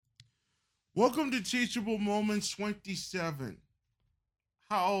Welcome to Teachable Moments 27.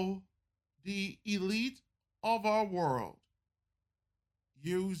 How the elite of our world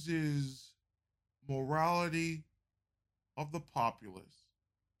uses morality of the populace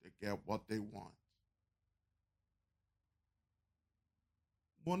to get what they want.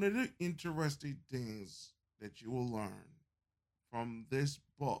 One of the interesting things that you will learn from this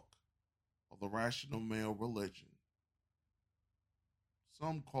book of the rational male religion,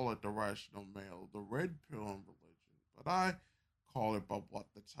 some call it the rational male, the red pill religion, but I call it by what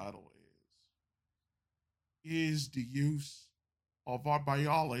the title is the use of our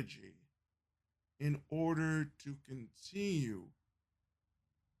biology in order to continue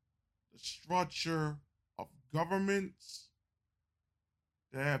the structure of governments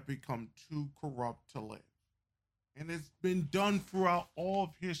that have become too corrupt to live. And it's been done throughout all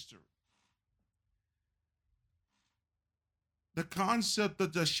of history. The concept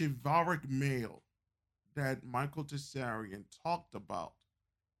of the chivalric male that Michael Tsarian talked about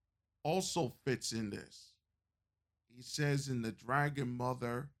also fits in this. He says in The Dragon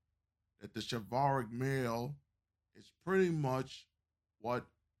Mother that the chivalric male is pretty much what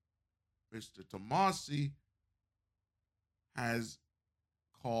Mr. Tomasi has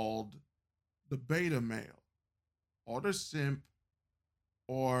called the beta male, or the simp,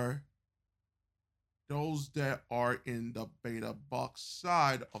 or those that are in the beta buck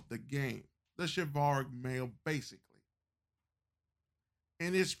side of the game, the chivalric male, basically.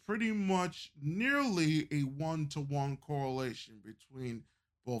 And it's pretty much nearly a one-to-one correlation between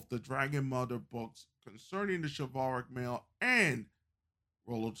both the Dragon Mother books concerning the chivalric male and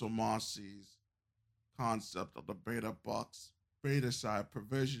Rollo Tomasi's concept of the beta bucks, beta side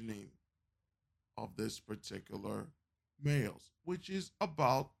provisioning of this particular males, which is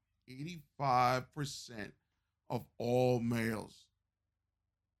about 85% of all males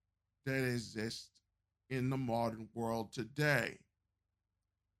that exist in the modern world today.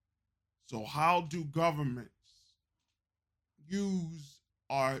 So, how do governments use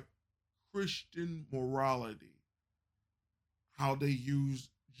our Christian morality? How they use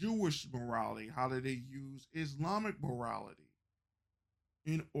Jewish morality? How do they use Islamic morality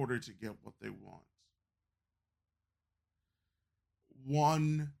in order to get what they want?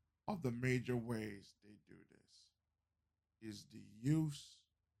 One of the major ways they do this is the use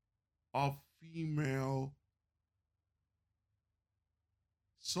of female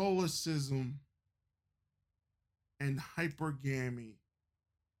solipsism and hypergamy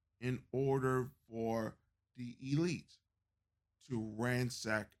in order for the elite to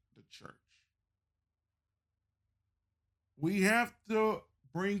ransack the church. We have to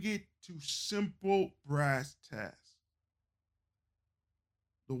bring it to simple brass tacks.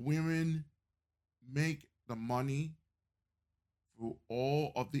 The women make the money through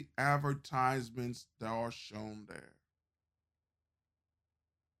all of the advertisements that are shown there.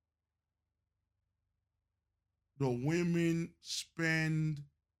 The women spend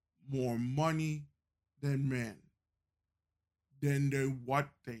more money than men, what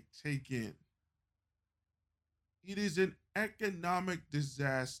they take in. It is an economic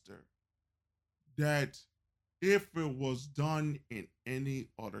disaster that, if it was done in any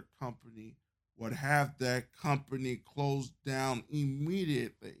other company, would have that company closed down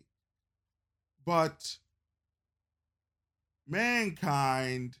immediately. But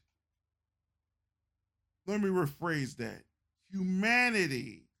mankind, let me rephrase that,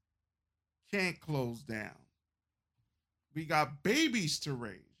 humanity can't close down. We got babies to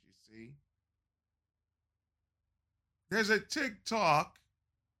raise, you see. There's a TikTok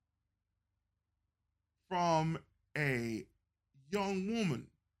from a young woman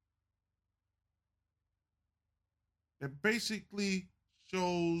that basically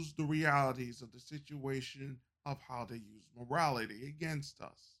shows the realities of the situation of how they use morality against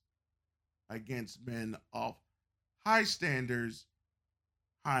us, against men of high standards,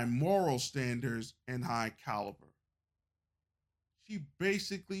 high moral standards, and high caliber. She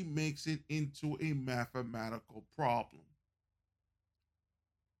basically makes it into a mathematical problem.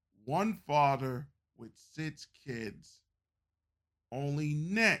 One father with 6 kids only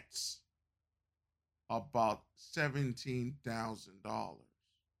nets about $17,000.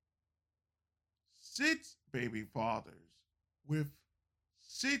 6 baby fathers with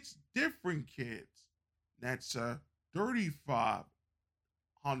 6 different kids nets a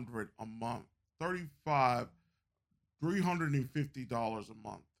 3,500 a month, 35 $350 a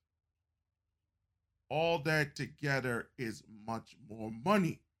month. All that together is much more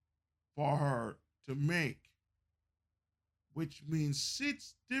money for her to make, which means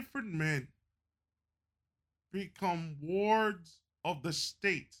 6 different men become wards of the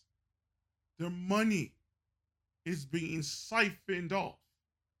state Their money is being siphoned off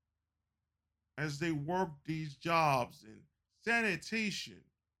as they work these jobs in sanitation,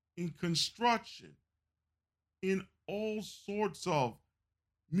 in construction, in all sorts of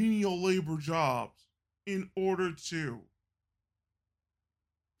menial labor jobs in order to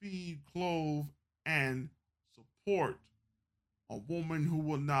feed, clothe, and support a woman who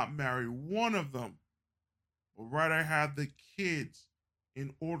will not marry one of them, but rather have the kids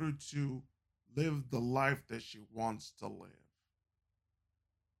in order to live the life that she wants to live.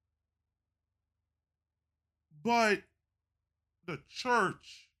 But the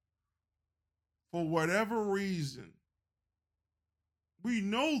church, for whatever reason, we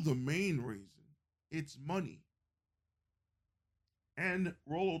know the main reason, it's money. And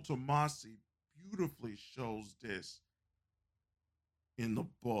Rollo Tomassi beautifully shows this in the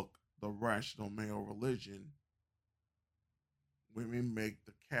book, The Rational Male Religion. Women make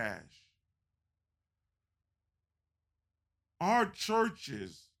the cash. Our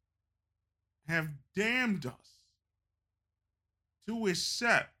churches have damned us to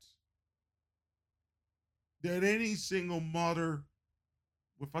accept that any single mother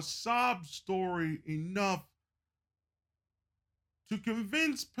with a sob story enough to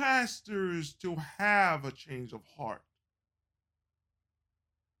convince pastors to have a change of heart.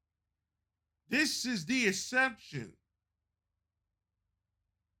 This is the exception.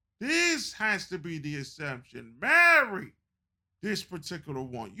 This has to be the exception. Marry this particular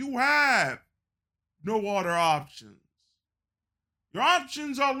one. You have no other options. Your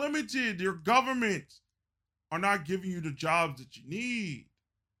options are limited. Your government are not giving you the jobs that you need.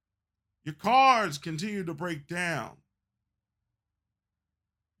 Your cars continue to break down.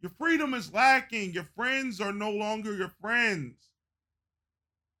 Your freedom is lacking. Your friends are no longer your friends.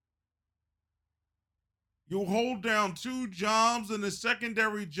 You hold down 2 jobs and a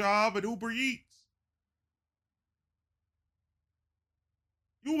secondary job at Uber Eats.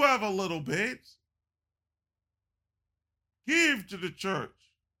 You have a little bit. Give to the church.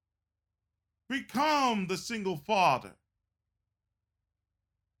 Become the single father,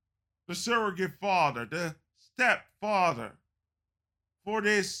 the surrogate father, the stepfather for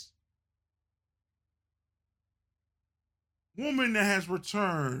this woman that has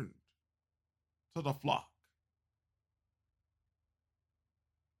returned to the flock.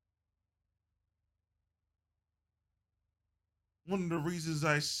 One of the reasons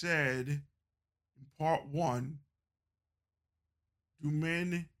I said in part 1, do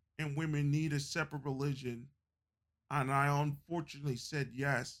men and women need a separate religion? And I unfortunately said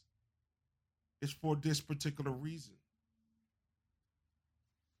yes, is for this particular reason.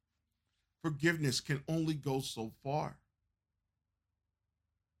 Forgiveness can only go so far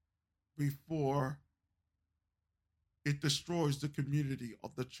before it destroys the community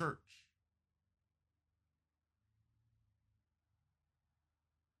of the church.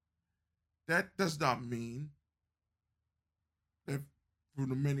 That does not mean that through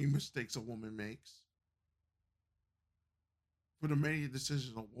the many mistakes a woman makes, for the many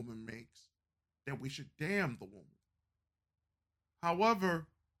decisions a woman makes, that we should damn the woman. However,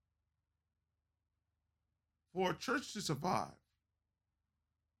 for a church to survive,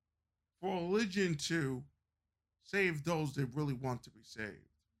 for a religion to save those that really want to be saved,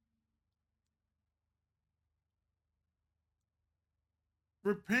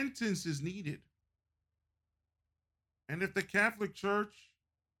 repentance is needed. And if the Catholic Church,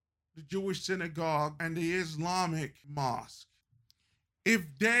 the Jewish synagogue, and the Islamic mosque, if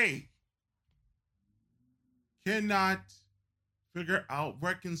they cannot figure out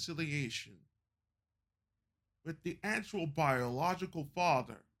reconciliation with the actual biological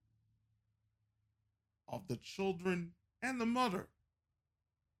father of the children and the mother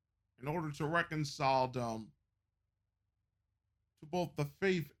in order to reconcile them to both the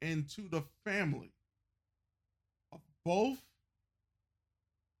faith and to the family of both,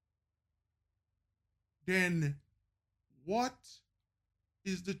 then what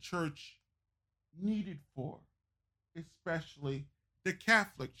is the church needed for, especially the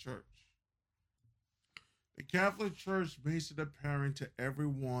Catholic Church? The Catholic Church makes it apparent to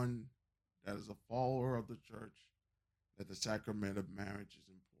everyone that is a follower of the church that the sacrament of marriage is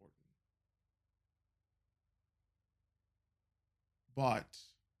important. But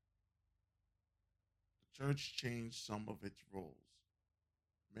the church changed some of its rules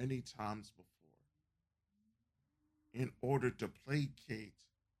many times before in order to placate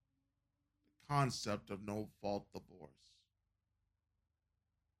the concept of no fault divorce.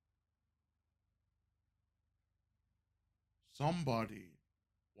 Somebody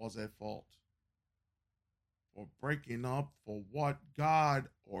was at fault for breaking up for what God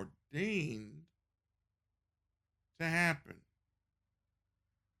ordained ordained to happen.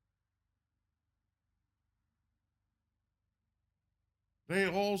 They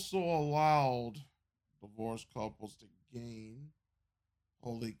also allowed divorced couples to gain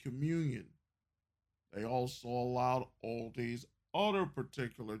Holy Communion. They also allowed all these other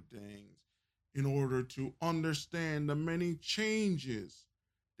particular things in order to understand the many changes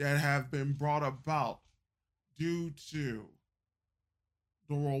that have been brought about due to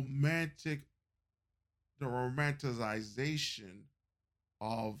the romanticization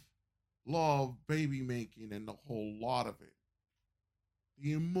of love, baby making, and the whole lot of it.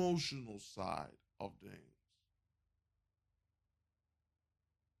 The emotional side of things.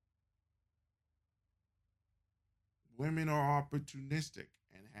 Women are opportunistic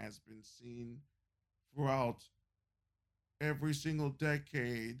and has been seen throughout every single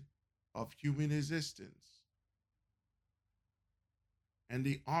decade of human existence. And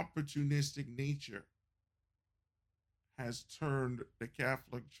the opportunistic nature has turned the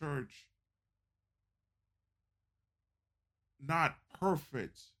Catholic Church, not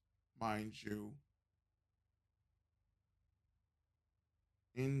perfect, mind you,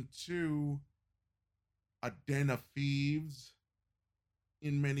 into a den of thieves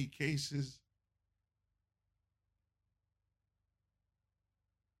in many cases.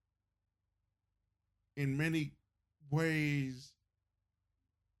 In many ways,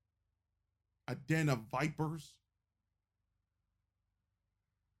 a den of vipers.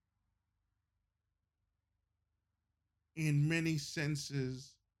 In many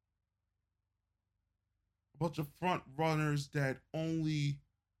senses, a bunch of front runners that only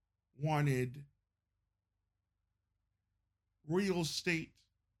wanted real estate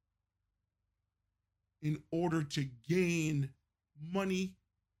in order to gain money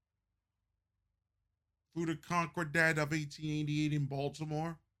through the Concordat of 1888 in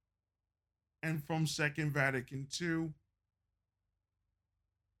Baltimore and from Second Vatican II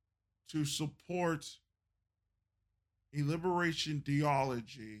to support a liberation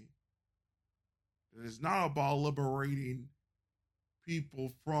theology that is not about liberating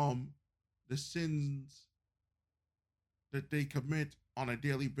people from the sins that they commit on a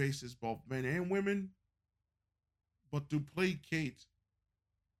daily basis, both men and women, but to placate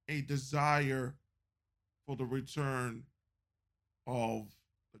a desire for the return of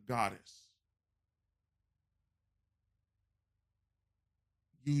the goddess.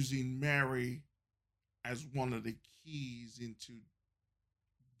 Using Mary as one of the keys into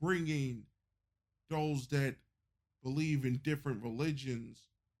bringing those that believe in different religions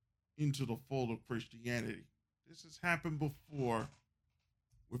into the fold of Christianity. This has happened before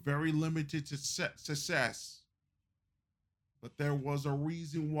with very limited success, but there was a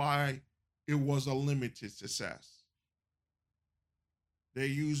reason why it was a limited success. They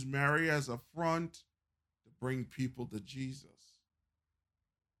used Mary as a front to bring people to Jesus.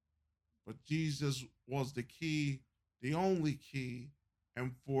 But Jesus was the key, the only key,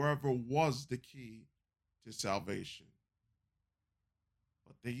 and forever was the key to salvation.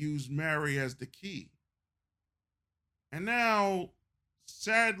 But they used Mary as the key. And now,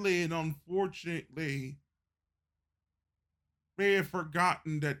 sadly and unfortunately, they have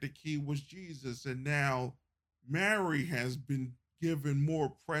forgotten that the key was Jesus, and now Mary has been given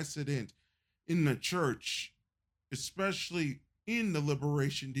more precedent in the church, especially in the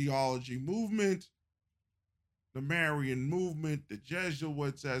liberation theology movement, the Marian movement, the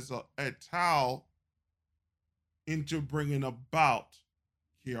Jesuits as a tal, into bringing about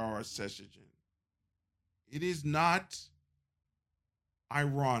Chiara Sessigin. It is not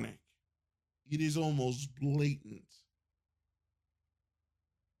ironic. It is almost blatant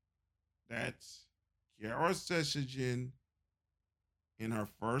that Chiara Sessigin, in her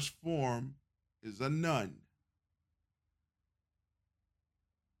first form, is a nun.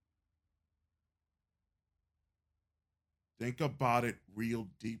 Think about it real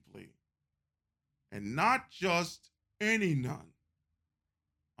deeply. And not just any nun.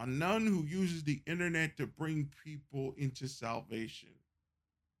 A nun who uses the internet to bring people into salvation.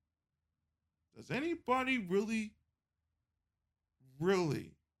 Does anybody really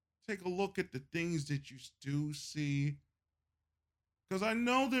take a look at the things that you do see? Because I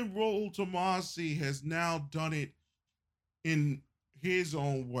know that Raul Tomasi has now done it in his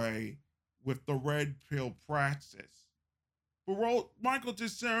own way with the red pill practice. But Michael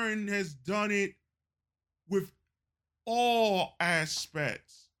Tsarion has done it with all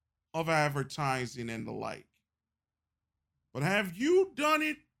aspects of advertising and the like. But have you done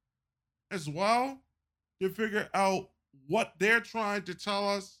it as well to figure out what they're trying to tell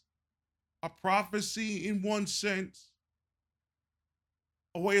us? A prophecy in one sense?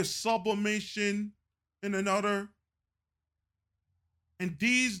 a way of sublimation in another. And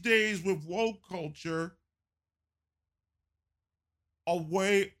these days with woke culture, a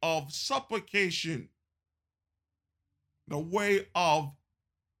way of supplication, a way of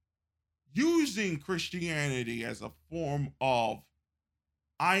using Christianity as a form of,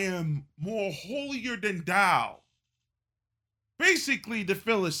 I am more holier than thou. Basically, the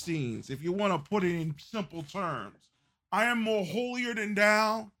Philistines, if you want to put it in simple terms. I am more holier than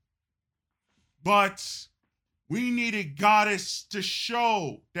thou, but we need a goddess to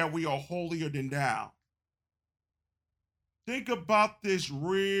show that we are holier than thou. Think about this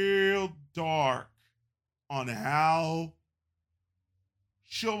real dark on how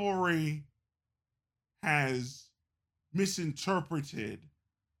chivalry has misinterpreted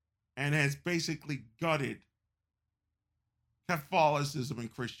and has basically gutted Catholicism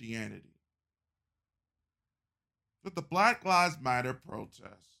and Christianity. With the Black Lives Matter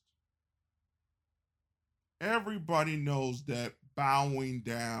protest, everybody knows that bowing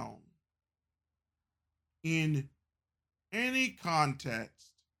down in any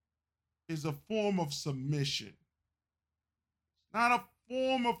context is a form of submission. It's not a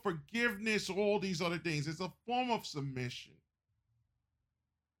form of forgiveness or all these other things. It's a form of submission.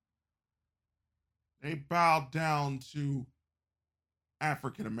 They bowed down to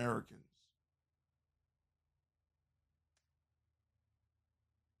African Americans.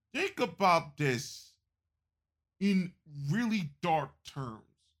 Think about this in really dark terms.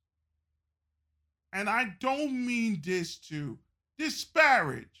 And I don't mean this to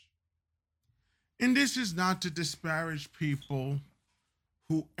disparage. And this is not to disparage people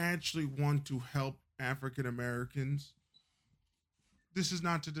who actually want to help African Americans. This is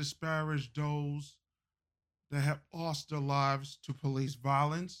not to disparage those that have lost their lives to police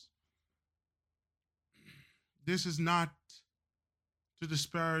violence. This is not to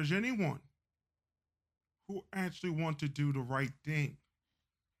disparage anyone who actually want to do the right thing.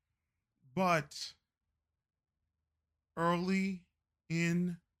 But early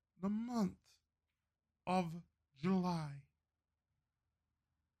in the month of July,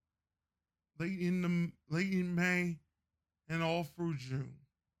 late in May and all through June,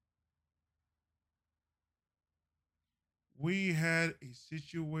 we had a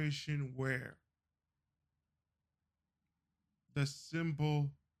situation where the symbol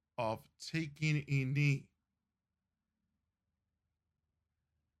of taking a knee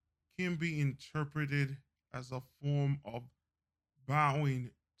can be interpreted as a form of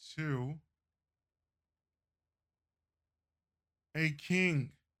bowing to a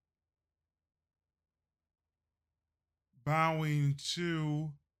king, bowing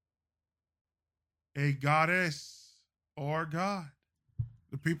to a goddess or god.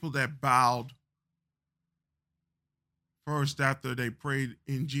 The people that bowed first after they prayed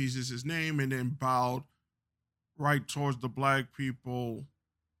in Jesus' name and then bowed right towards the black people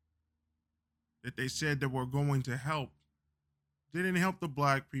that they said that were going to help. They didn't help the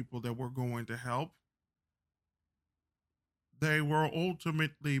black people that were going to help. They were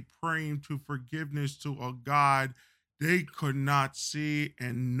ultimately praying to forgiveness to a God they could not see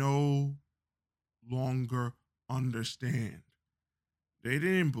and no longer understand. They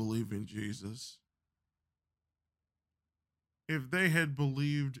didn't believe in Jesus. If they had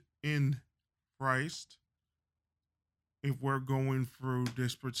believed in Christ, if we're going through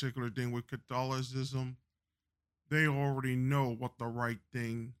this particular thing with Catholicism, they already know what the right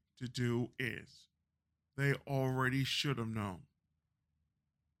thing to do is. They already should have known.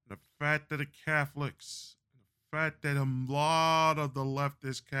 The fact that the Catholics, the fact that a lot of the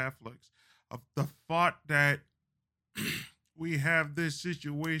leftist Catholics, of the thought that we have this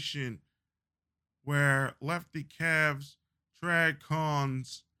situation where lefty calves, trad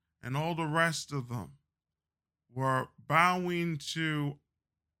cons, and all the rest of them were bowing to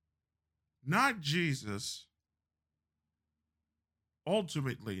not Jesus,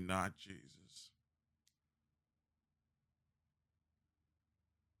 ultimately not Jesus.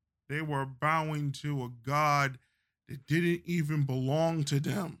 They were bowing to a God that didn't even belong to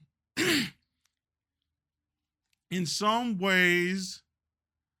them. In some ways,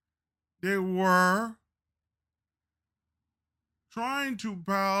 they were trying to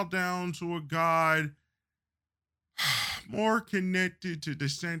bow down to a God more connected to the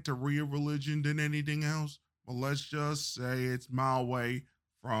Santeria religion than anything else. But let's just say it's Maui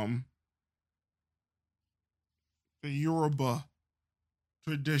from the Yoruba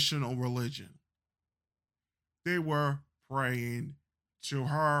traditional religion. They were praying to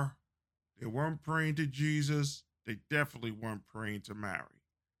her. They weren't praying to Jesus. They definitely weren't praying to Mary.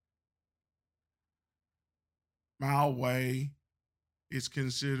 Maui is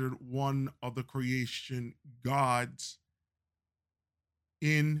considered one of the creation gods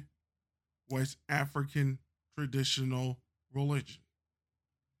in West African traditional religion.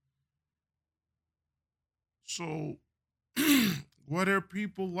 So, whether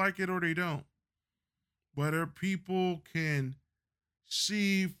people like it or they don't, whether people can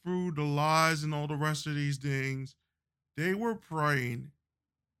see through the lies and all the rest of these things, they were praying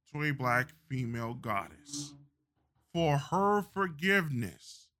to a black female goddess for her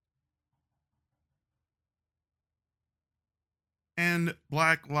forgiveness. And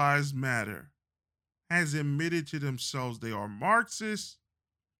Black Lives Matter has admitted to themselves they are Marxists,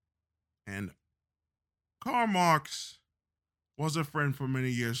 and Karl Marx was a friend for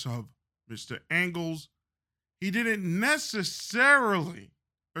many years of Mr. Engels. He didn't necessarily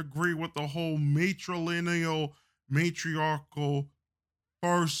agree with the whole matrilineal, matriarchal,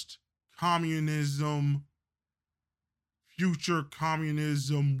 first communism, future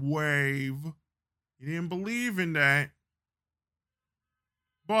communism wave. He didn't believe in that.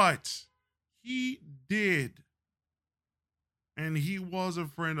 But he did. And he was a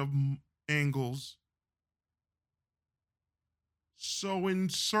friend of Engels. So, in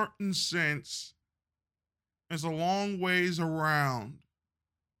certain sense, it's a long ways around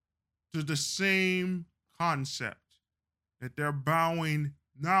to the same concept that they're bowing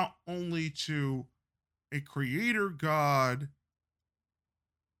not only to a creator God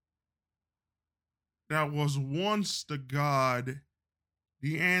that was once the God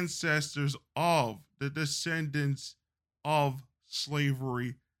the ancestors of the descendants of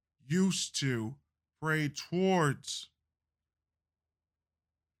slavery used to pray towards.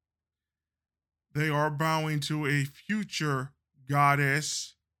 They are bowing to a future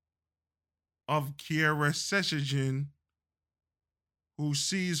goddess of Kiera Sessigin, who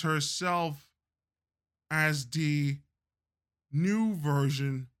sees herself as the new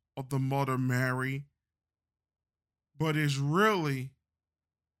version of the Mother Mary, but is really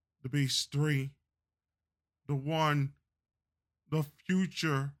the Beast 3, the one, the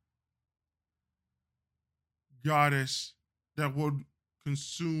future goddess that would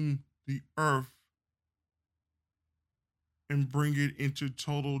consume the earth and bring it into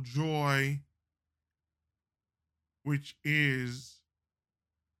total joy, which is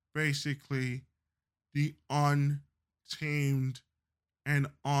basically the untamed and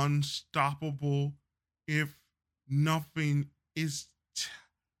unstoppable, if nothing is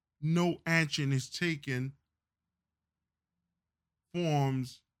no action is taken,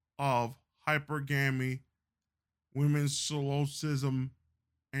 forms of hypergamy, women's solipsism,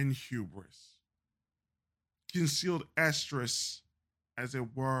 and hubris. Concealed estrus, as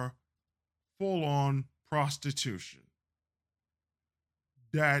it were, full on prostitution.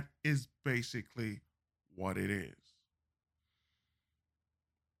 That is basically what it is.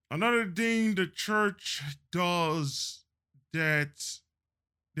 Another thing the church does that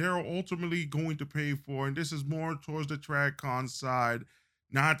they're ultimately going to pay for, and this is more towards the TradCon side,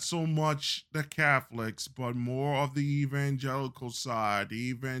 not so much the Catholics, but more of the evangelical side, the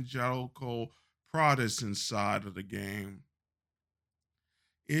evangelical Protestant side of the game,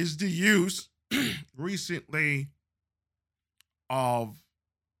 is the use recently of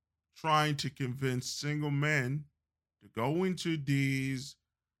trying to convince single men to go into these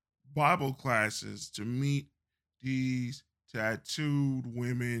Bible classes to meet these tattooed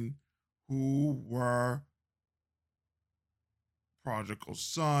women who were prodigal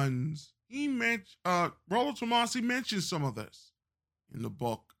sons. He mentioned Rollo Tomasi mentioned some of this in the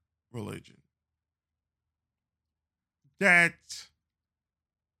book Religion. That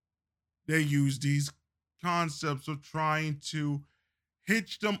they use these concepts of trying to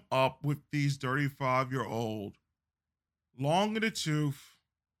hitch them up with these 35-year-old, long in the tooth,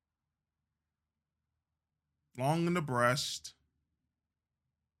 long in the breast,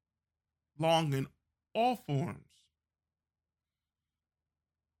 long in all forms.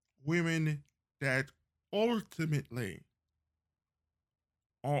 Women that ultimately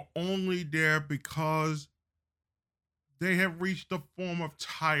are only there because they have reached a form of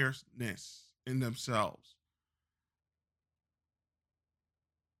tiredness in themselves.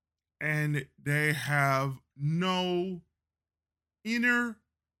 And they have no inner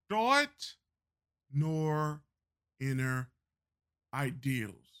thought nor inner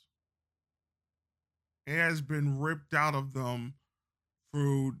ideals. It has been ripped out of them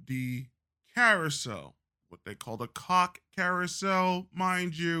through the carousel, what they call the cock carousel,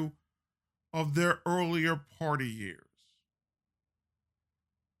 mind you, of their earlier party years.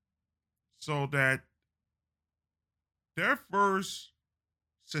 So that their first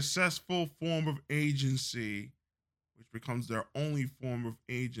successful form of agency, which becomes their only form of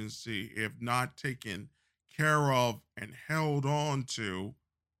agency if not taken care of and held on to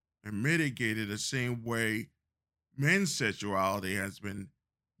and mitigated the same way men's sexuality has been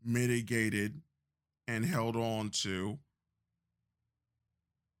mitigated and held on to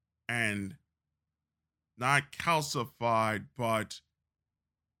and not calcified, but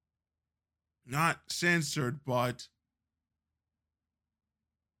not censored, but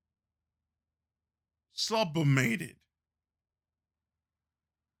sublimated.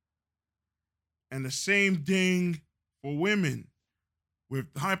 And the same thing for women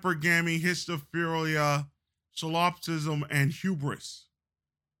with hypergamy, histophilia, solipsism, and hubris.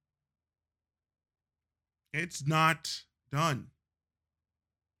 It's not done.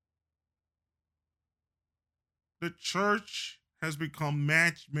 The church has become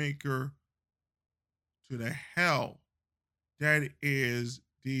matchmaker to the hell that is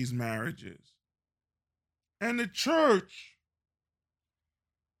these marriages. And the church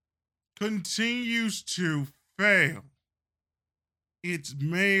continues to fail its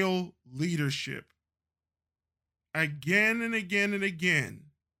male leadership again and again and again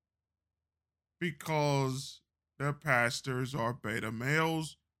because their pastors are beta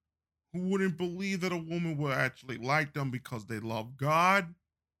males who wouldn't believe that a woman will actually like them because they love God.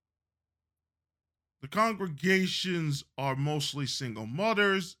 The congregations are mostly single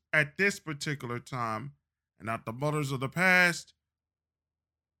mothers at this particular time and not the mothers of the past.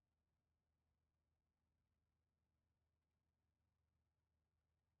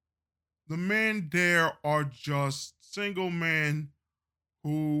 The men there are just single men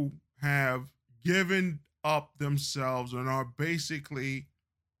who have given up themselves and are basically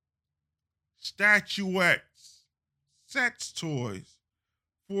statuettes, sex toys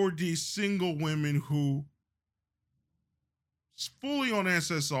for these single women who fully on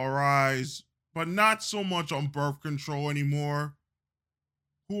SSRIs, but not so much on birth control anymore,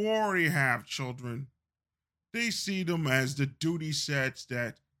 who already have children. They see them as the duty sets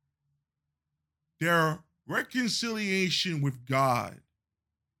that their reconciliation with God,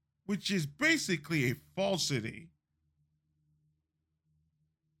 which is basically a falsity,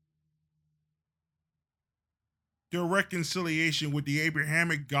 their reconciliation with the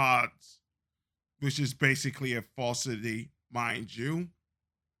Abrahamic gods, which is basically a falsity, mind you,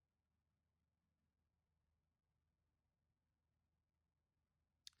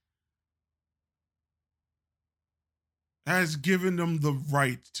 has given them the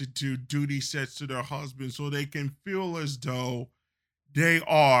right to do duty sets to their husbands so they can feel as though they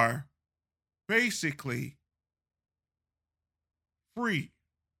are basically free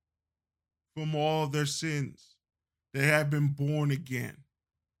from all their sins. They have been born again.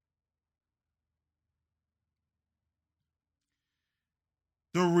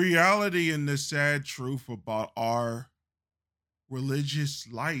 The reality and the sad truth about our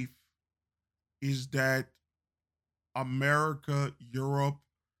religious life is that America, Europe,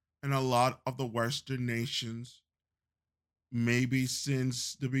 and a lot of the Western nations, maybe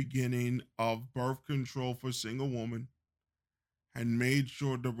since the beginning of birth control for single women, had made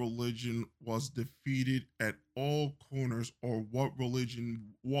sure the religion was defeated at all corners, or what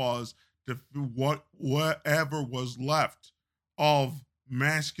religion was, whatever was left of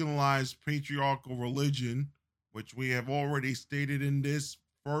masculinized patriarchal religion, which we have already stated in this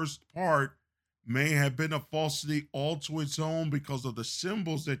first part, may have been a falsity all to its own because of the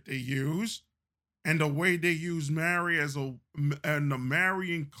symbols that they use and the way they use Mary as and the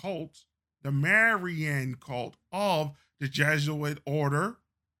Marian cult, the Marian cult of the Jesuit order,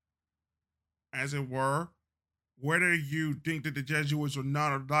 as it were. Whether you think that the Jesuits are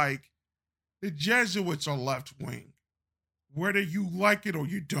not alike, the Jesuits are left wing. Whether you like it or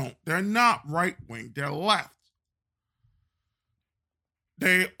you don't, they're not right wing, they're left.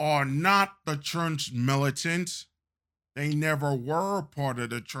 They are not the church militant. They never were a part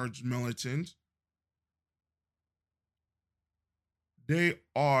of the church militant. The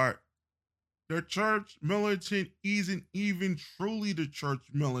church militant isn't even truly the church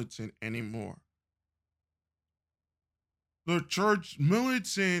militant anymore. The church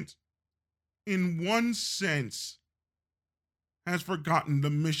militant, in one sense, has forgotten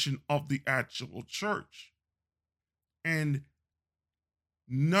the mission of the actual church. And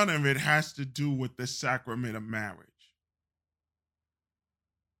none of it has to do with the sacrament of marriage.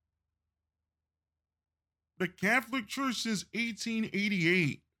 The Catholic Church since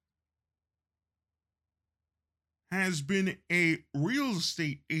 1888 has been a real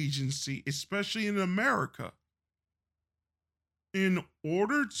estate agency, especially in America, in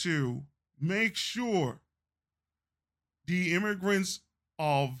order to make sure the immigrants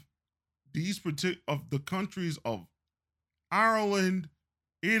of the countries of Ireland,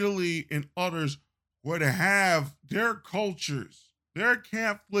 Italy, and others would have their cultures, their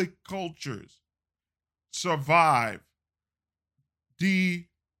Catholic cultures, survive the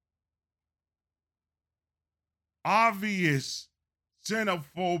obvious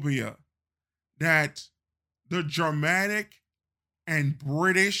xenophobia that the Germanic and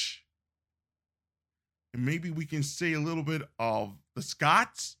British, and maybe we can say a little bit of the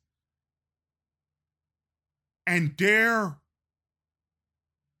Scots and their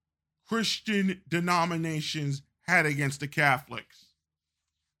Christian denominations had against the Catholics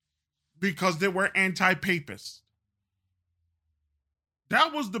because they were anti-papist.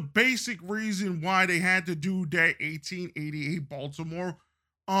 That was the basic reason why they had to do that 1888 Baltimore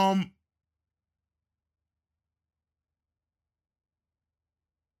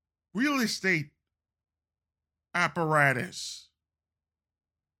real estate apparatus.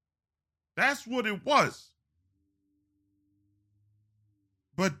 That's what it was.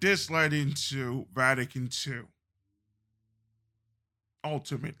 But this led into Vatican II,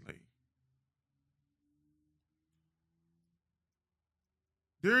 ultimately.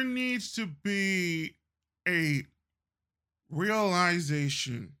 There needs to be a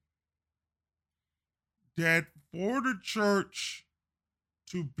realization that for the church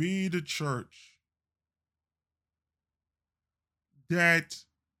to be the church, that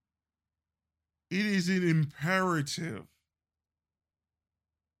it is an imperative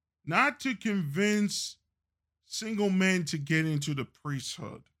not to convince single men to get into the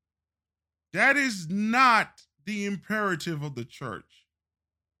priesthood. That is not the imperative of the church.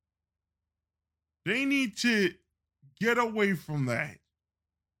 They need to get away from that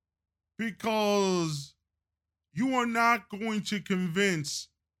because you are not going to convince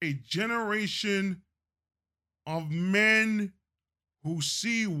a generation of men who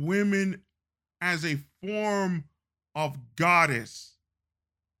see women as a form of goddess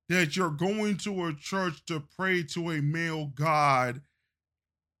that you're going to a church to pray to a male god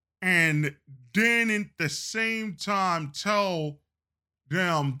and then at the same time tell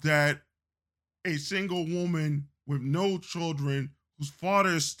them that a single woman with no children, whose father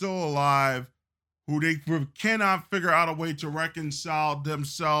is still alive, who they cannot figure out a way to reconcile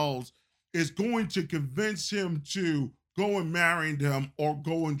themselves, is going to convince him to go and marry them or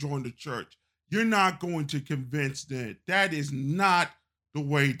go and join the church. You're not going to convince them. That is not the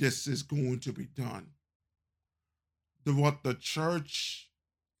way this is going to be done. What the church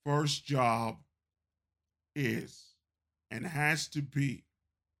first job is and has to be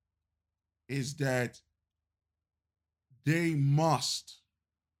is that they must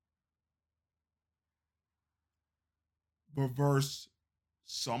reverse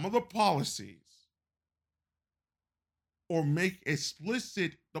some of the policies or make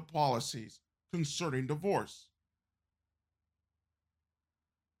explicit the policies concerning divorce.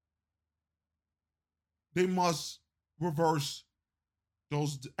 They must reverse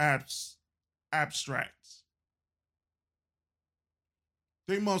those abstracts.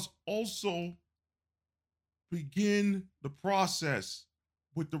 They must also begin the process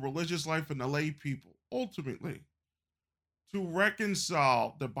with the religious life and the lay people, ultimately, to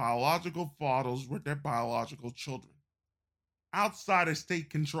reconcile the biological fathers with their biological children outside of state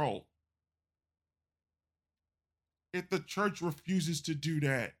control. If the church refuses to do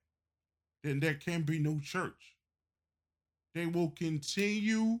that, then there can be no church. They will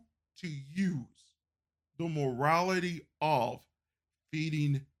continue to use the morality of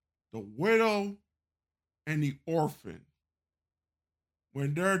feeding the widow and the orphan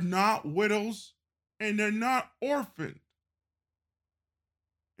when they're not widows and they're not orphaned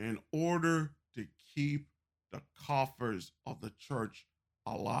in order to keep the coffers of the church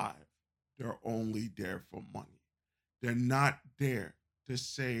alive. They're only there for money. They're not there to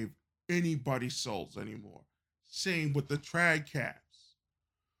save anybody's souls anymore. Same with the trad caps.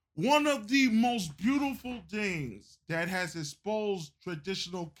 One of the most beautiful things that has exposed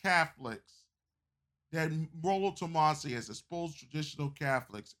traditional Catholics, that Rollo Tomassi has exposed traditional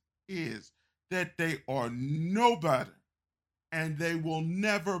Catholics, is that they are no better and they will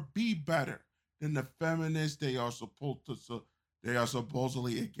never be better than the feminists they are supposedly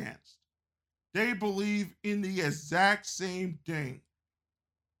against. They believe in the exact same thing.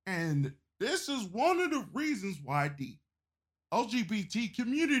 And this is one of the reasons why the LGBT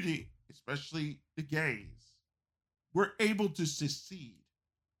community, especially the gays, were able to succeed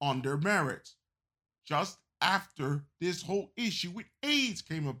on their merits just after this whole issue with AIDS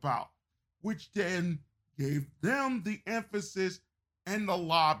came about, which then gave them the emphasis and the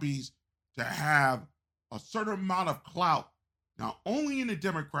lobbies to have a certain amount of clout, not only in the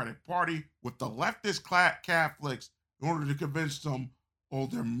Democratic Party with the leftist Catholics, in order to convince them, oh,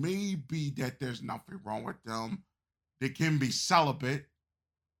 there may be that there's nothing wrong with them. They can be celibate.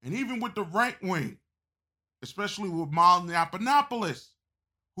 And even with the right wing, especially with Miles Yiannopoulos,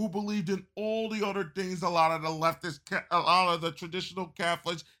 who believed in all the other things a lot of the leftists, a lot of the traditional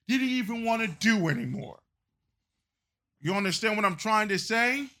Catholics didn't even want to do anymore. You understand what I'm trying to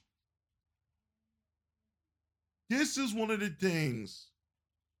say? This is one of the things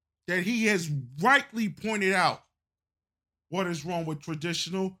that he has rightly pointed out. What is wrong with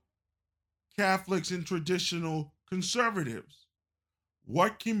traditional Catholics and traditional conservatives?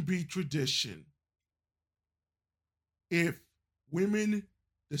 What can be tradition if women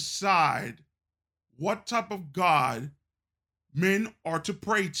decide what type of God men are to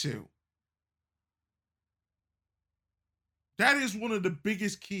pray to? That is one of the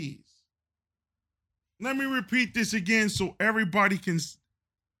biggest keys. Let me repeat this again so everybody can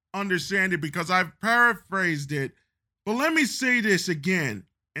understand it, because I've paraphrased it. But let me say this again,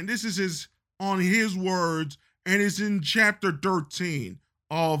 and this is on his words, and it's in chapter 13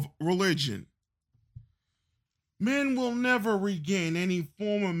 of Religion. Men will never regain any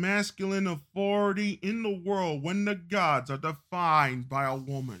form of masculine authority in the world when the gods are defined by a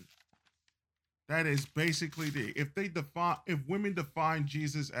woman. That is basically if women define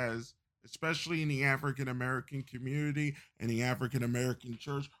Jesus as, especially in the African American community and the African American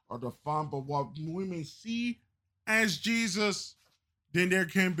church, are defined by what women see as Jesus, then there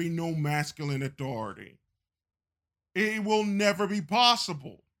can be no masculine authority. It will never be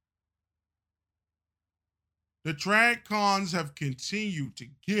possible. The drag cons have continued to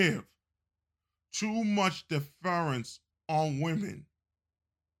give too much deference on women,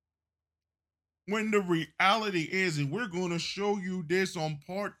 when the reality is, and we're going to show you this on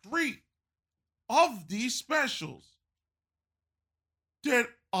part 3 of these specials, that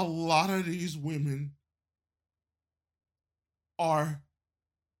a lot of these women are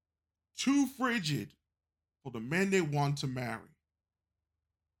too frigid for the men they want to marry.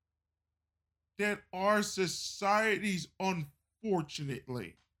 That our societies,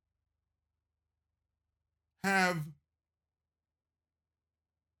 unfortunately,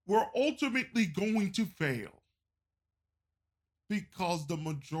 we're ultimately going to fail because the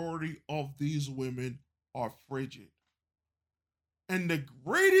majority of these women are frigid. And the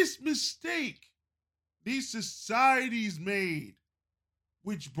greatest mistake these societies made,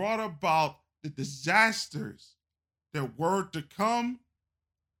 which brought about the disasters that were to come,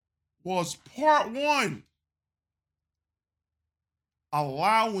 was part 1,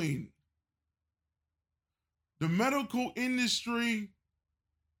 allowing the medical industry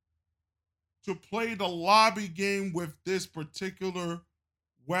to play the lobby game with this particular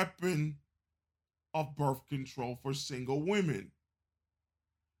weapon of birth control for single women.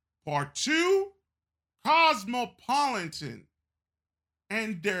 Part 2, Cosmopolitan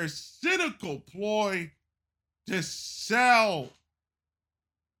and their cynical ploy to sell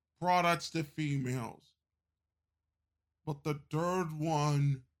products to females. But the third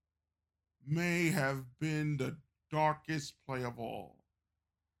one may have been the darkest play of all.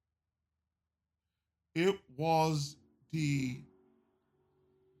 It was the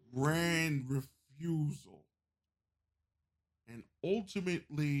grand refusal and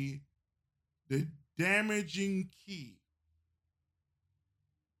ultimately the damaging key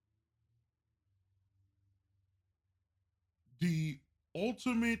the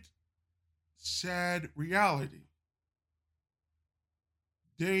ultimate sad reality.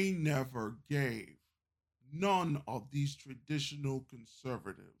 They never gave, none of these traditional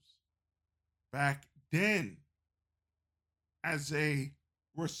conservatives back then, as a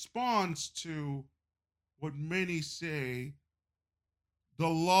response to what many say the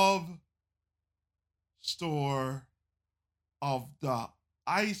love store of the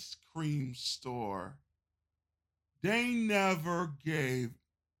ice cream store. They never gave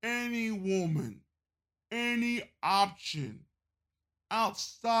any woman any option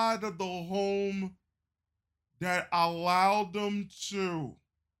outside of the home that allowed them to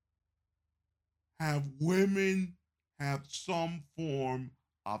have women have some form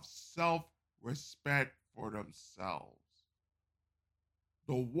of self-respect for themselves.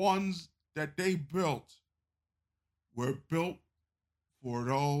 The ones that they built were built for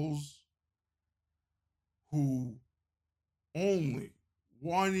those who only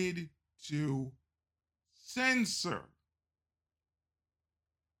wanted to censor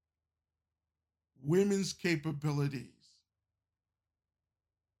women's capabilities.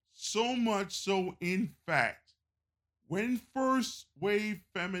 So much so, in fact, when first wave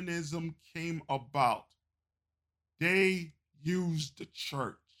feminism came about, they used the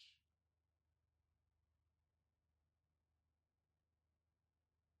church.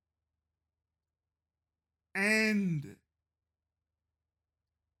 end.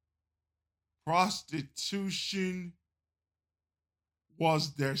 Prostitution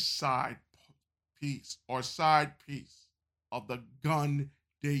was their side piece or side piece of the gun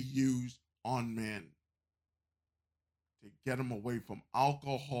they used on men to get them away from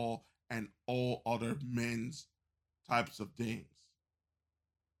alcohol and all other men's types of things.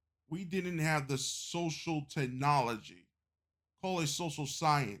 We didn't have the social technology, call it social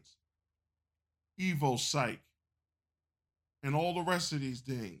science, Evo Psych, and all the rest of these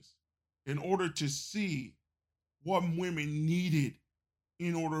things in order to see what women needed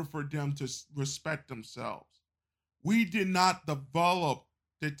in order for them to respect themselves. We did not develop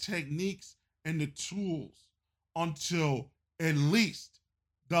the techniques and the tools until at least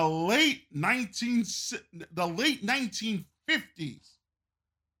the late 1950s,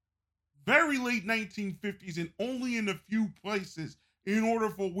 very late 1950s, and only in a few places in order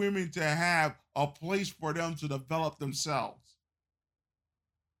for women to have a place for them to develop themselves.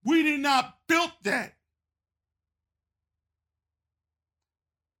 We did not build that.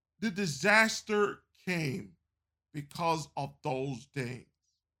 The disaster came because of those things.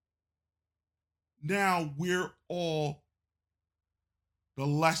 Now we're all the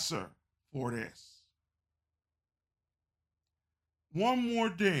lesser for this. One more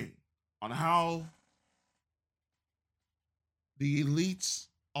thing on how the elites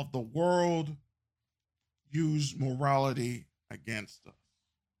of the world use morality against us.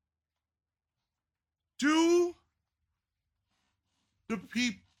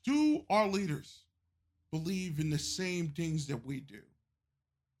 Do our leaders believe in the same things that we do?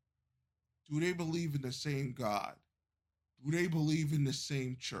 Do they believe in the same God? Do they believe in the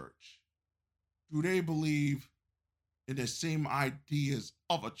same church? Do they believe in the same ideas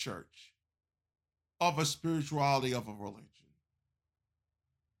of a church, of a spirituality, of a religion?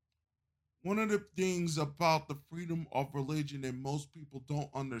 One of the things about the freedom of religion that most people don't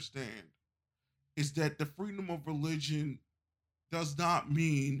understand is that the freedom of religion does not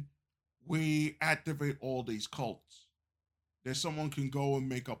mean we activate all these cults. That someone can go and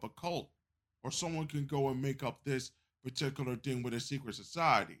make up a cult, or someone can go and make up this particular thing with a secret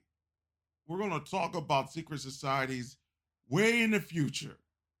society. We're going to talk about secret societies way in the future.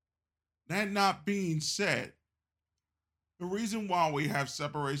 That not being said, the reason why we have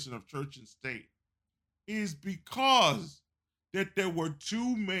separation of church and state is because that there were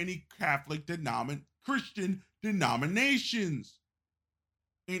too many Christian denominations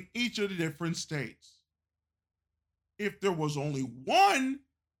in each of the different states. If there was only one,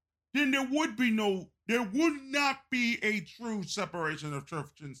 then there would not be a true separation of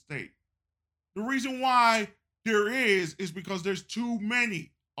church and state. The reason why there is because there's too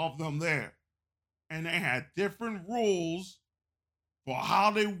many of them there. And they had different rules for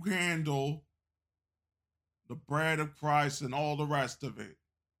how they handle the bread of Christ and all the rest of it.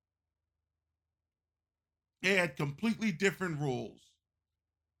 They had completely different rules.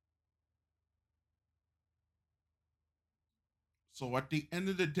 So at the end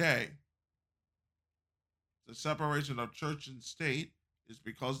of the day, the separation of church and state is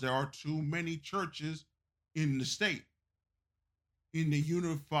because there are too many churches in the state, in the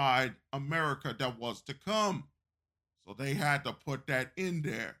unified America that was to come. So they had to put that in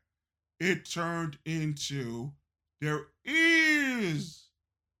there. It turned into there is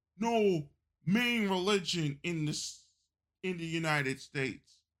no main religion in the United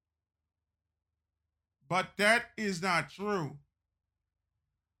States. But that is not true.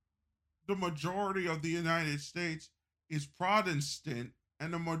 The majority of the United States is Protestant,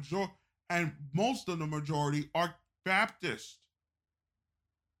 and most of the majority are Baptist.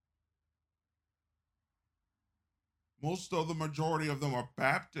 Most of the majority of them are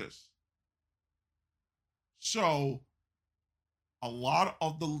Baptist. So a lot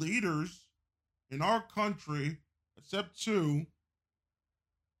of the leaders in our country, except two,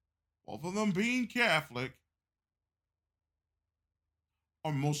 both of them being Catholic,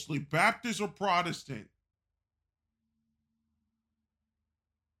 are mostly Baptist or Protestant.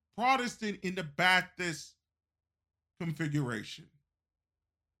 Protestant in the Baptist configuration.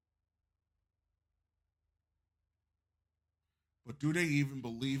 But do they even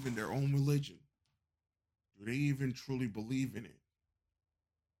believe in their own religion? Do they even truly believe in it?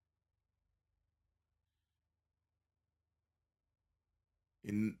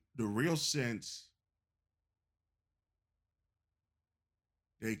 In the real sense,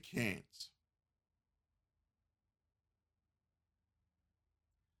 they can't.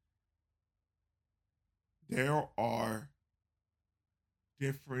 There are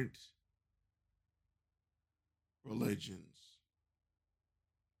different religions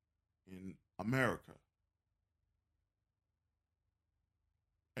in America.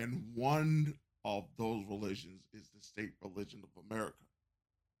 And one of those religions is the state religion of America.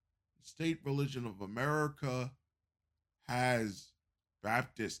 The state religion of America has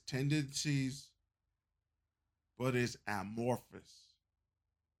Baptist tendencies, but is amorphous.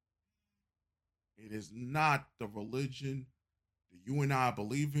 It is not the religion that you and I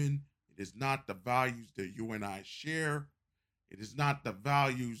believe in. It is not the values that you and I share. It is not the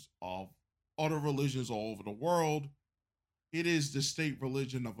values of other religions all over the world. It is the state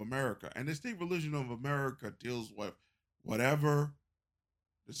religion of America. And the state religion of America deals with whatever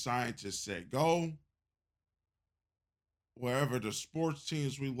the scientists say go, wherever the sports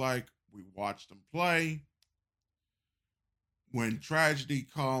teams we like, we watch them play. When tragedy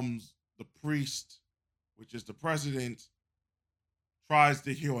comes, the priest, which is the president, tries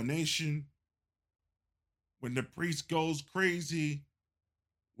to heal a nation. When the priest goes crazy,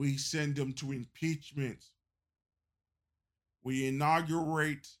 we send him to impeachment. We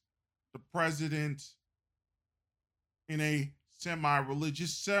inaugurate the president in a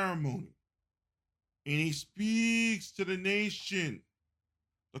semi-religious ceremony. And he speaks to the nation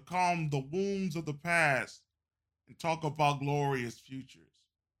to calm the wounds of the past and talk about glorious futures.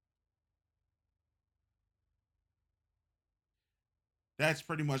 That's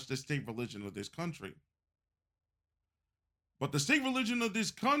pretty much the state religion of this country. But the state religion of this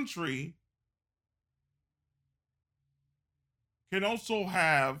country can also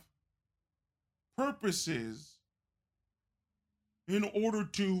have purposes in order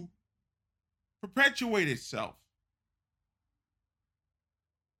to perpetuate itself.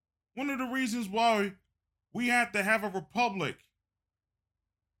 One of the reasons why we have to have a republic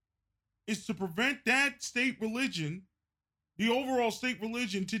is to prevent that state religion, the overall state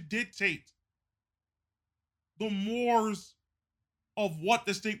religion, to dictate the mores of what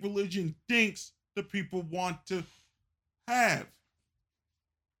the state religion thinks the people want to have.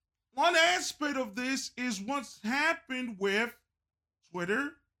 One aspect of this is what's happened with Twitter,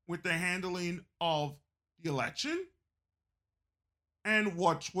 with the handling of the election, and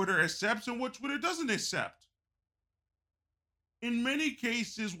what Twitter accepts and what Twitter doesn't accept. In many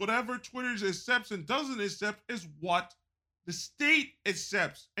cases, whatever Twitter accepts and doesn't accept is what the state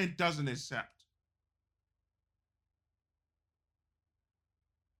accepts and doesn't accept.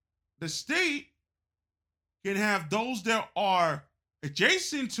 The state can have those that are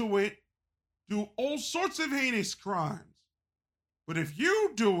adjacent to it do all sorts of heinous crimes. But if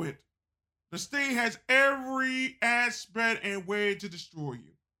you do it, the state has every aspect and way to destroy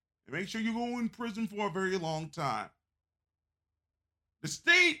you and make sure you go in prison for a very long time. The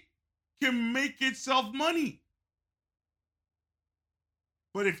state can make itself money.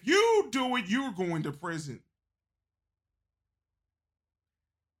 But if you do it, you're going to prison.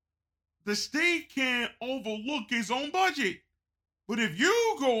 The state can't overlook its own budget. But if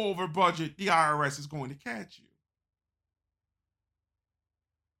you go over budget, the IRS is going to catch you.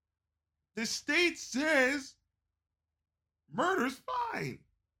 The state says murder's fine.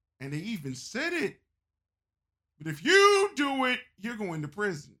 And they even said it. But if you do it, you're going to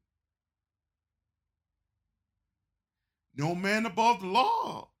prison. No man above the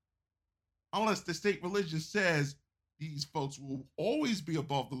law. Unless the state religion says these folks will always be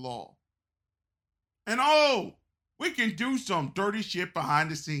above the law. And we can do some dirty shit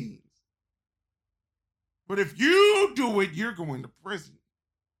behind the scenes. But if you do it, you're going to prison.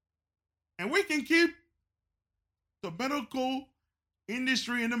 And we can keep the medical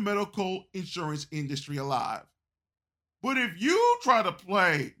industry and the medical insurance industry alive. But if you try to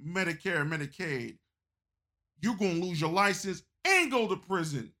play Medicare and Medicaid, you're going to lose your license and go to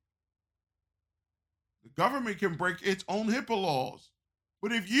prison. The government can break its own HIPAA laws.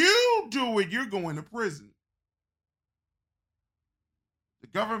 But if you do it, you're going to prison. The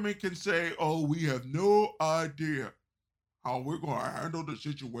government can say, we have no idea how we're going to handle the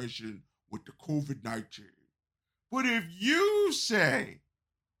situation with the COVID-19. But if you say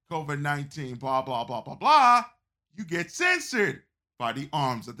COVID-19, blah, blah, blah, blah, blah, you get censored by the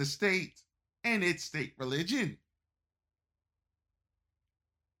arms of the state and its state religion.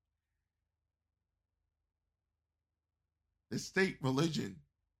 The state religion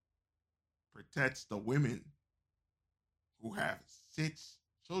protects the women who have 6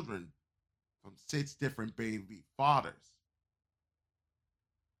 children from 6 different baby fathers.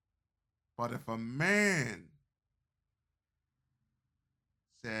 But if a man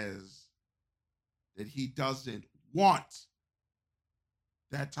says that he doesn't want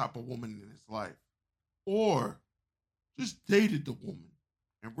that type of woman in his life, or just dated the woman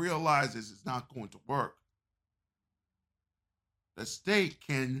and realizes it's not going to work, the state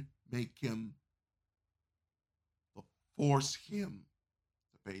can make him, force him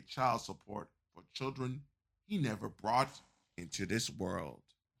to pay child support for children he never brought into this world.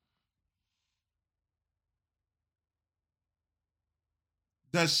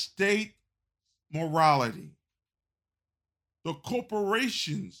 The state morality, the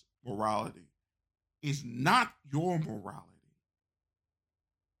corporation's morality is not your morality.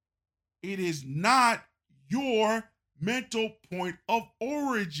 It is not your mental point of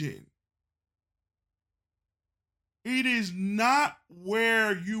origin. It is not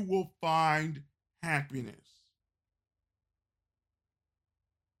where you will find happiness.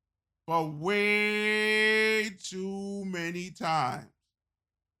 But way too many times,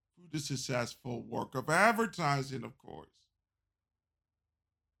 through the successful work of advertising, of course,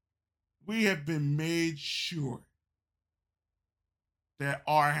 we have been made sure that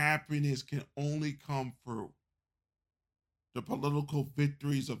our happiness can only come through the political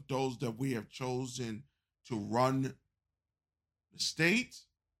victories of those that we have chosen to run the state,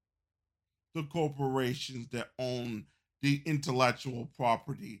 the corporations that own the intellectual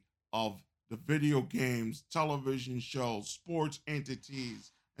property of the video games, television shows, sports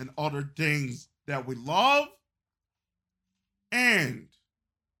entities, and other things that we love, and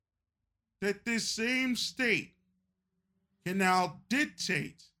that this same state can now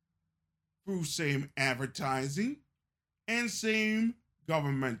dictate through same advertising and same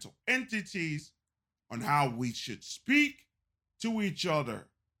governmental entities on how we should speak to each other.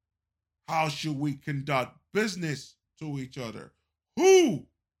 How should we conduct business to each other? Who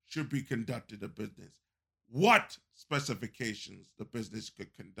should be conducted a business? What specifications the business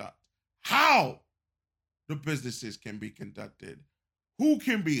could conduct? How the businesses can be conducted? Who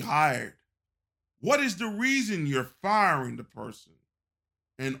can be hired? What is the reason you're firing the person?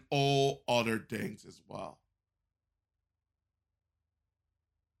 And all other things as well.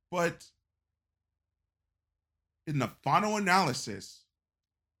 But in the final analysis,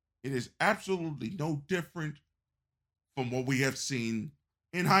 it is absolutely no different from what we have seen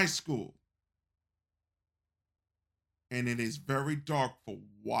in high school. And it is very dark for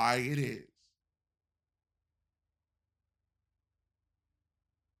why it is.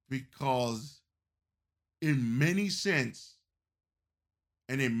 Because in many sense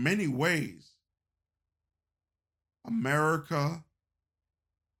and in many ways, America,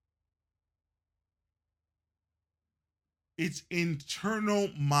 its internal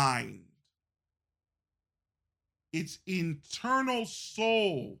mind, its internal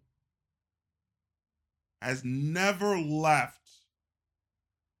soul has never left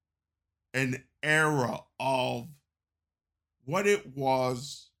an era of what it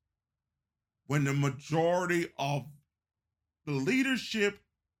was when the majority of the leadership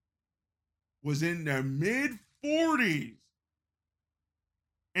was in their mid 40s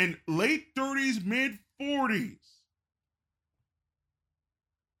and late 30s, mid 40s.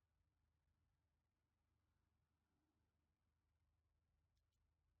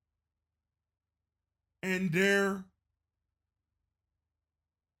 And their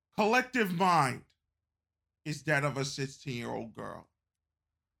collective mind is that of a 16-year-old girl.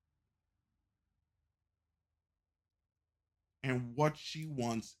 And what she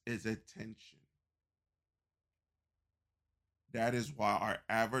wants is attention. That is why our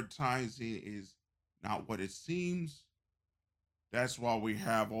advertising is not what it seems. That's why we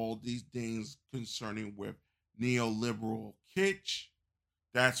have all these things concerning with neoliberal kitsch.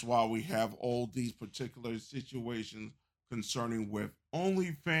 That's why we have all these particular situations concerning with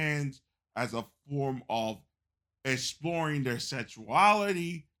OnlyFans as a form of exploring their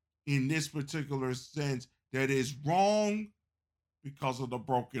sexuality in this particular sense that is wrong because of the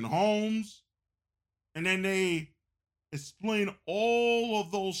broken homes. And then they explain all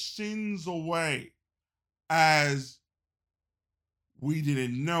of those sins away as we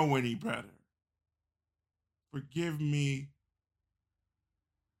didn't know any better. Forgive me,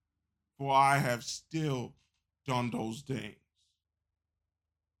 for I have still done those things.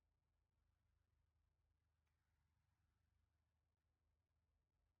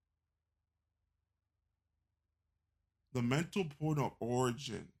 The mental point of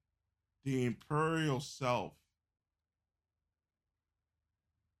origin, the imperial self,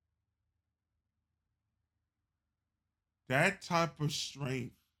 that type of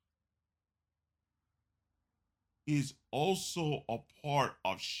strength is also a part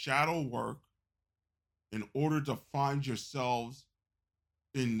of shadow work in order to find yourselves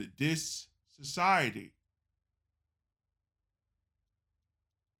in this society.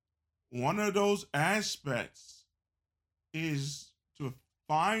 One of those aspects is to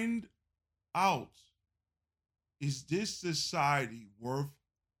find out, is this society worth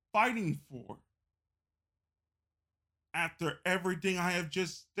fighting for? after everything I have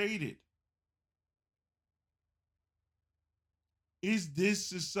just stated? Is this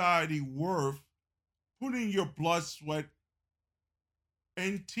society worth putting your blood, sweat,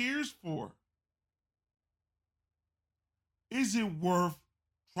 and tears for? Is it worth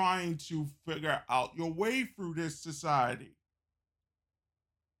trying to figure out your way through this society?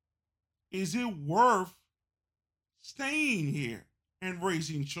 Is it worth staying here and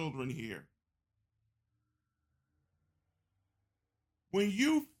raising children here? When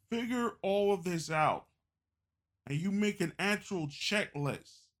you figure all of this out and you make an actual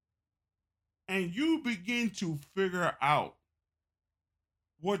checklist and you begin to figure out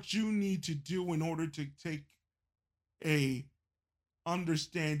what you need to do in order to take a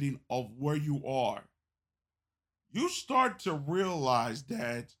understanding of where you are, you start to realize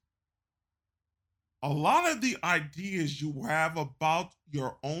that a lot of the ideas you have about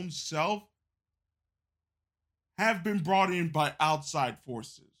your own self have been brought in by outside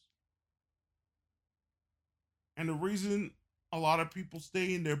forces. And the reason a lot of people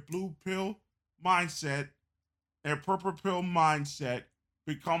stay in their blue pill mindset, their purple pill mindset,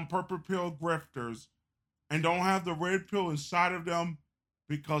 become purple pill grifters, and don't have the red pill inside of them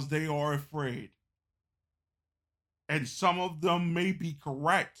because they are afraid. And some of them may be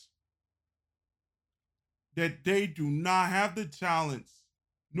correct that they do not have the talents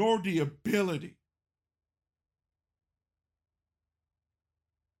nor the ability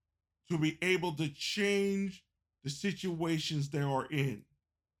to be able to change the situations they are in.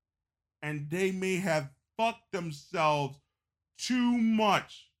 And they may have fucked themselves too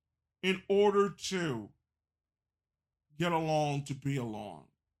much in order to get along to be along.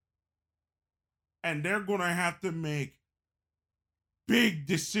 And they're going to have to make big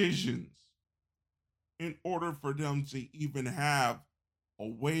decisions in order for them to even have a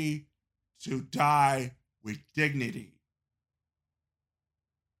way to die with dignity.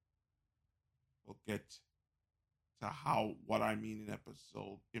 We'll get to what I mean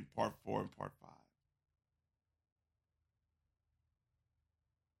in part 4 and part 5.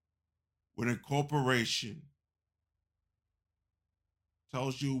 When a corporation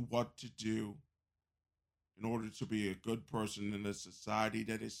tells you what to do in order to be a good person in a society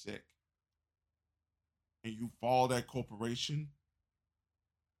that is sick, and you follow that corporation,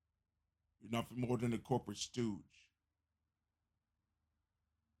 you're nothing more than a corporate stooge.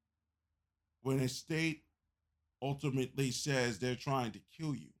 When a state ultimately says they're trying to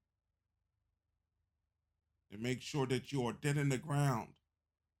kill you and make sure that you are dead in the ground,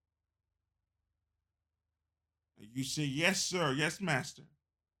 and you say, yes, sir, yes, master,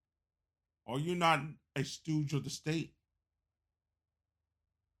 are you not a stooge of the state?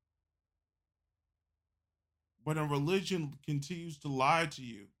 But a religion continues to lie to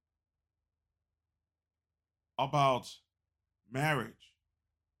you about marriage,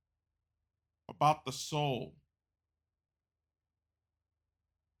 about the soul,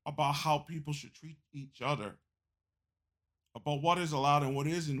 about how people should treat each other, about what is allowed and what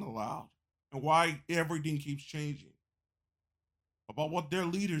isn't allowed, and why everything keeps changing, about what their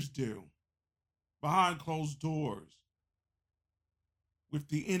leaders do behind closed doors with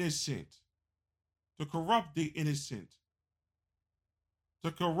the innocent, to corrupt the innocent,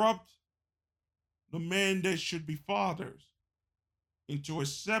 to corrupt the men that should be fathers into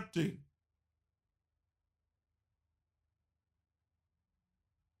accepting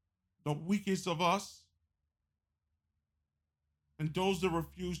the weakest of us and those that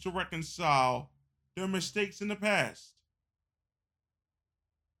refuse to reconcile their mistakes in the past.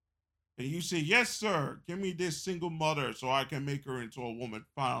 And you say, yes, sir, give me this single mother so I can make her into a woman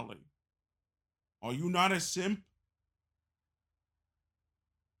finally. Are you not a simp?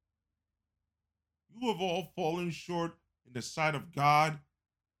 You have all fallen short in the sight of God,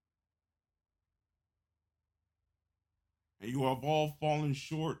 and you have all fallen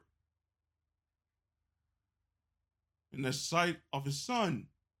short in the sight of his son.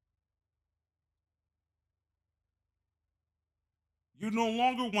 You no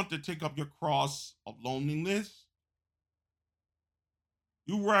longer want to take up your cross of loneliness.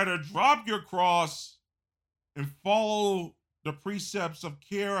 You rather drop your cross and follow the precepts of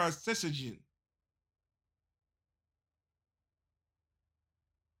Kira Syzygian,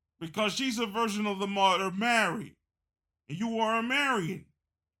 because she's a version of the mother Mary, and you are a Marian.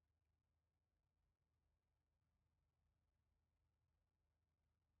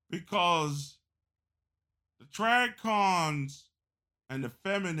 Because the trad-cons and the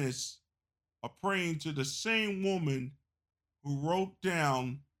feminists are praying to the same woman who wrote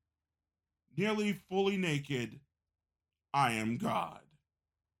down, nearly fully naked, I am God.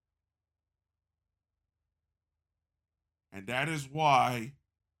 And that is why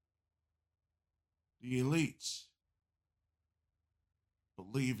the elites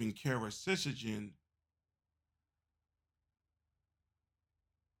believe in Kara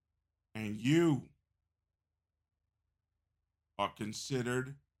and you are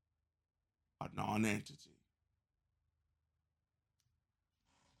considered a non-entity.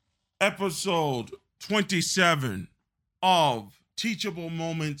 Episode 27 of Teachable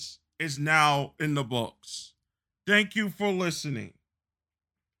Moments is now in the books. Thank you for listening.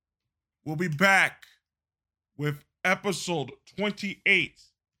 We'll be back with episode 28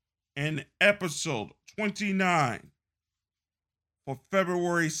 and episode 29 for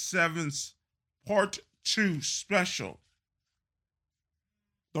February 7th, part 2 special.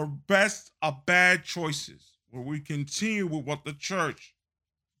 The best of bad choices, where we continue with what the church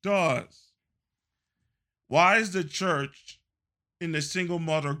does. Why is the church in the single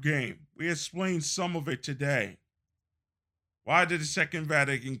mother game? We explained some of it today. Why did the Second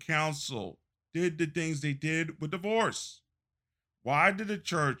Vatican Council did the things they did with divorce? Why did the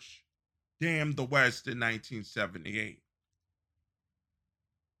church damn the West in 1978?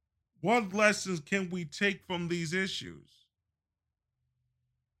 What lessons can we take from these issues?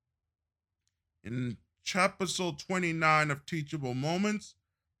 In episode 29 of Teachable Moments,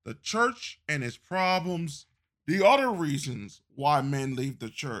 the church and its problems, the other reasons why men leave the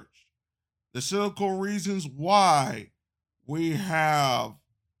church, the cyclical reasons why we have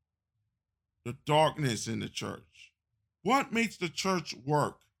the darkness in the church. What makes the church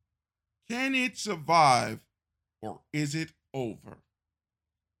work? Can it survive, or is it over?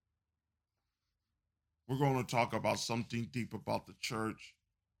 We're going to talk about something deep about the church,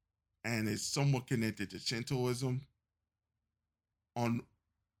 and it's somewhat connected to Shintoism, on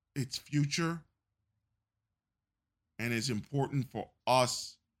its future, and it's important for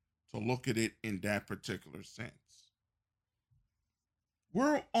us to look at it in that particular sense.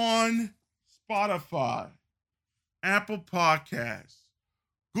 We're on Spotify, Apple Podcasts,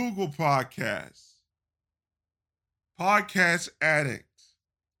 Google Podcasts, Podcast Addict,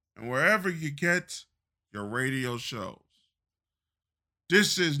 and wherever you get your radio shows.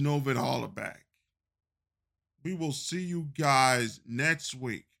 This is Novin Hollaback. We will see you guys next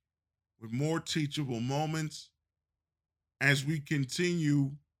week with more teachable moments as we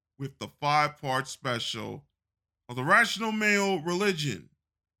continue with the 5-part special of the rational male religion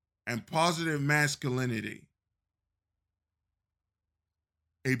and positive masculinity.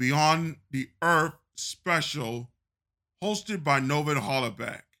 A Beyond the Earth special hosted by Novin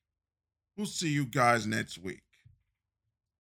Hollaback. We'll see you guys next week.